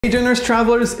Hey generous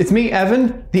travelers, it's me,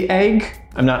 Evan, the egg.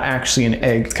 I'm not actually an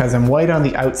egg because I'm white on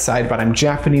the outside, but I'm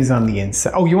Japanese on the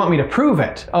inside. Oh, you want me to prove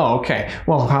it? Oh, okay.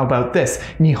 Well, how about this?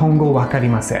 Nihongo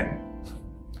wakarimasen.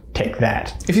 Take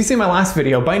that. If you see my last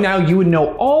video, by now you would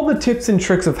know all the tips and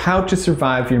tricks of how to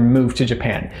survive your move to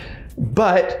Japan.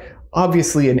 But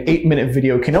obviously an 8-minute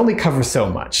video can only cover so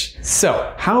much.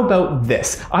 So how about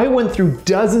this? I went through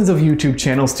dozens of YouTube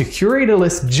channels to curate a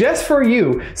list just for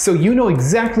you so you know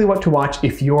exactly what to watch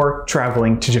if you're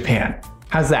traveling to Japan.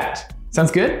 How's that?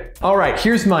 Sounds good? All right,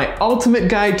 here's my ultimate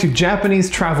guide to Japanese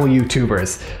travel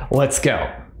YouTubers. Let's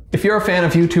go. If you're a fan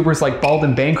of YouTubers like Bald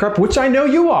and Bankrupt, which I know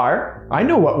you are, I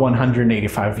know what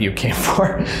 185 of you came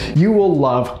for, you will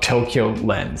love Tokyo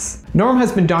Lens. Norm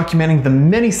has been documenting the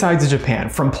many sides of Japan,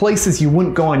 from places you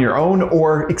wouldn't go on your own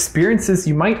or experiences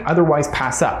you might otherwise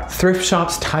pass up. Thrift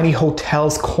shops, tiny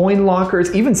hotels, coin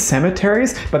lockers, even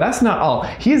cemeteries, but that's not all.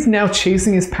 He is now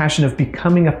chasing his passion of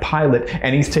becoming a pilot,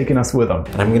 and he's taking us with him.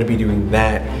 And I'm gonna be doing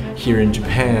that here in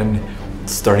Japan,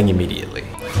 starting immediately.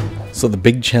 So the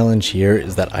big challenge here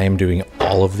is that I am doing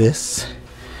all of this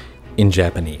in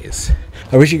Japanese.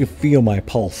 I wish you could feel my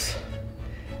pulse.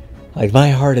 Like my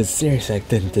heart is seriously like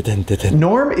dun, dun, dun, dun, dun.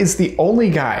 Norm is the only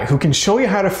guy who can show you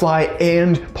how to fly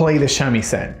and play the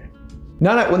shamisen.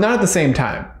 Not at the same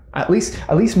time. At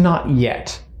least not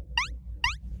yet.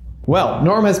 Well,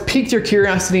 Norm has piqued your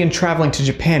curiosity in traveling to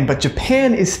Japan, but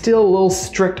Japan is still a little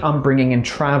strict on bringing in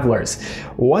travelers.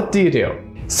 What do?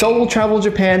 Solo Travel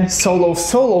Japan,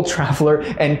 Solo Traveler,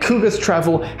 and Kuga's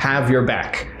Travel have your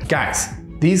back. Guys,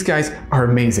 these guys are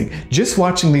amazing. Just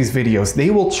watching these videos, they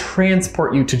will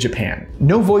transport you to Japan.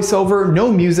 No voiceover, no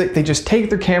music, they just take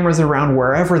their cameras around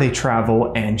wherever they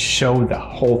travel and show the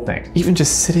whole thing. Even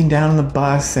just sitting down on the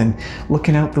bus and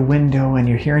looking out the window and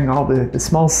you're hearing all the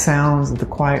small sounds of the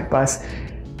quiet bus,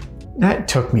 that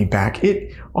took me back.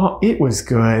 It was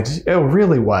good. It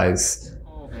really was.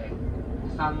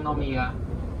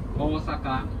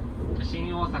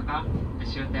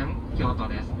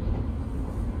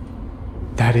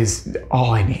 That is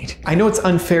all I need. I know it's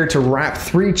unfair to wrap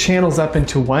 3 channels up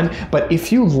into one, but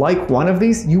if you like one of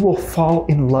these, you will fall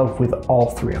in love with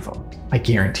all 3 of them. I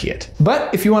guarantee it.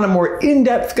 But if you want a more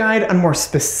in-depth guide on more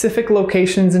specific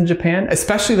locations in Japan,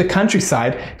 especially the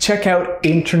countryside, check out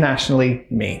Internationally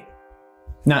Me.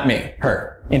 Not me,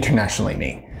 her. Internationally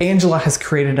Me. Angela has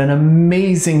created an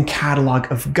amazing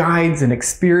catalog of guides and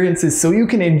experiences so you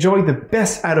can enjoy the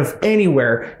best out of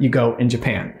anywhere you go in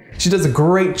Japan. She does a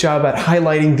great job at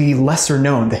highlighting the lesser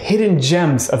known, the hidden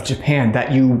gems of Japan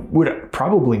that you would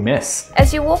probably miss.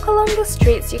 As you walk along the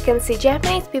streets, you can see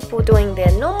Japanese people doing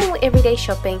their normal everyday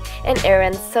shopping and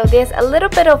errands, so there's a little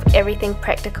bit of everything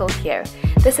practical here.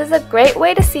 This is a great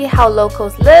way to see how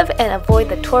locals live and avoid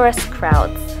the tourist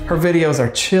crowds. Her videos are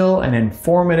chill and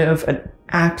informative, an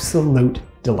absolute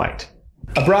delight.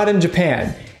 Abroad in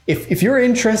Japan, if you're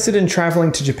interested in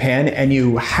traveling to Japan and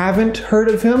you haven't heard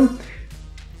of him,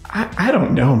 I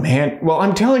don't know, man. Well,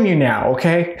 I'm telling you now,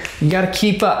 okay? You gotta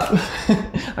keep up.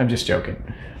 I'm just joking.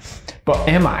 But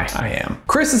am I? I am.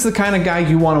 Chris is the kind of guy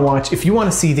you want to watch if you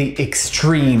want to see the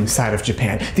extreme side of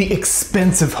Japan, the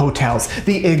expensive hotels,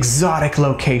 the exotic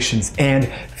locations,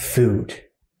 and food.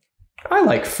 I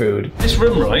like food. This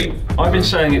room, right? I've been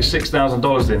saying it's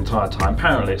 $6,000 the entire time.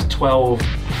 Apparently it's $12,000.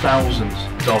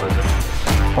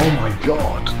 Oh my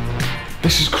God.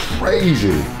 This is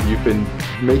crazy. You've been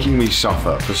making me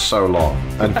suffer for so long,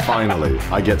 and finally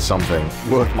I get something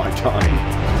worth my time.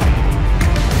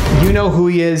 You know who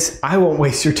he is. I won't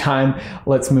waste your time.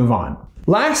 Let's move on.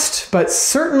 Last, but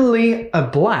certainly a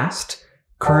blast,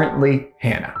 currently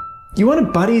Hannah. You want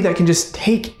a buddy that can just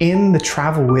take in the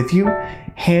travel with you?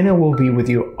 Hannah will be with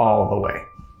you all the way.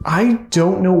 I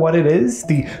don't know what it is,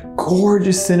 the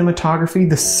gorgeous cinematography,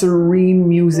 the serene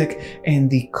music, and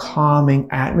the calming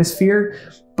atmosphere,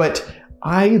 but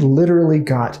I literally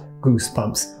got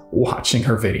goosebumps watching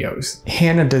her videos.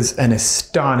 Hannah does an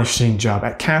astonishing job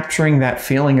at capturing that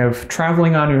feeling of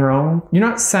traveling on your own. You're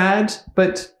not sad,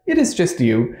 but it is just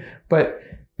you, but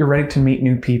you're ready to meet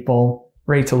new people,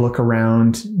 ready to look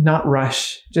around, not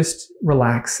rush, just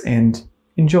relax and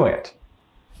enjoy it.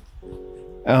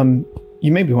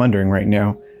 You may be wondering right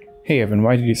now, hey Evan,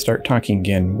 why did you start talking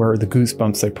again? Where are the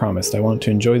goosebumps I promised? I want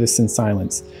to enjoy this in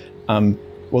silence.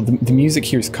 Well, the music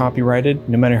here is copyrighted.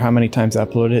 No matter how many times I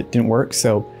uploaded it, it didn't work.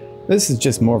 So this is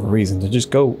just more of a reason to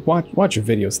just go watch your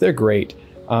videos. They're great.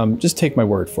 Just take my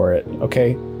word for it,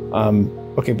 okay?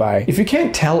 Okay, bye. If you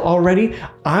can't tell already,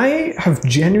 I have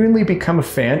genuinely become a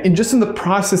fan in the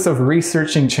process of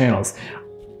researching channels.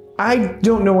 I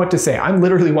don't know what to say. I'm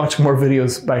literally watching more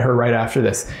videos by her right after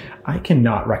this. I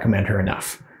cannot recommend her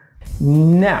enough.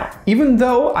 Now, even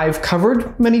though I've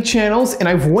covered many channels and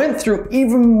I've went through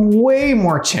even way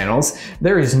more channels,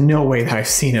 there is no way that I've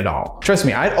seen it all. Trust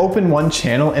me, I'd open one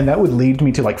channel and that would lead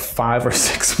me to like 5 or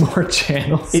 6 more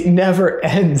channels. It never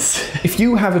ends. If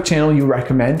you have a channel you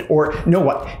recommend, or you know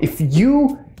what, if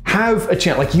you have a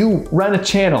channel, like you run a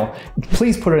channel,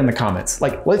 please put it in the comments.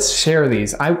 Like, let's share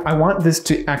these. I want this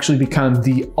to actually become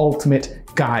the ultimate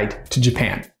guide to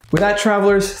Japan. With that,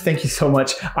 travelers, thank you so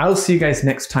much. I'll see you guys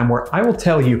next time where I will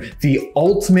tell you the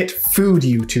ultimate food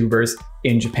YouTubers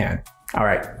in Japan. All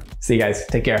right, see you guys.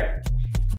 Take care.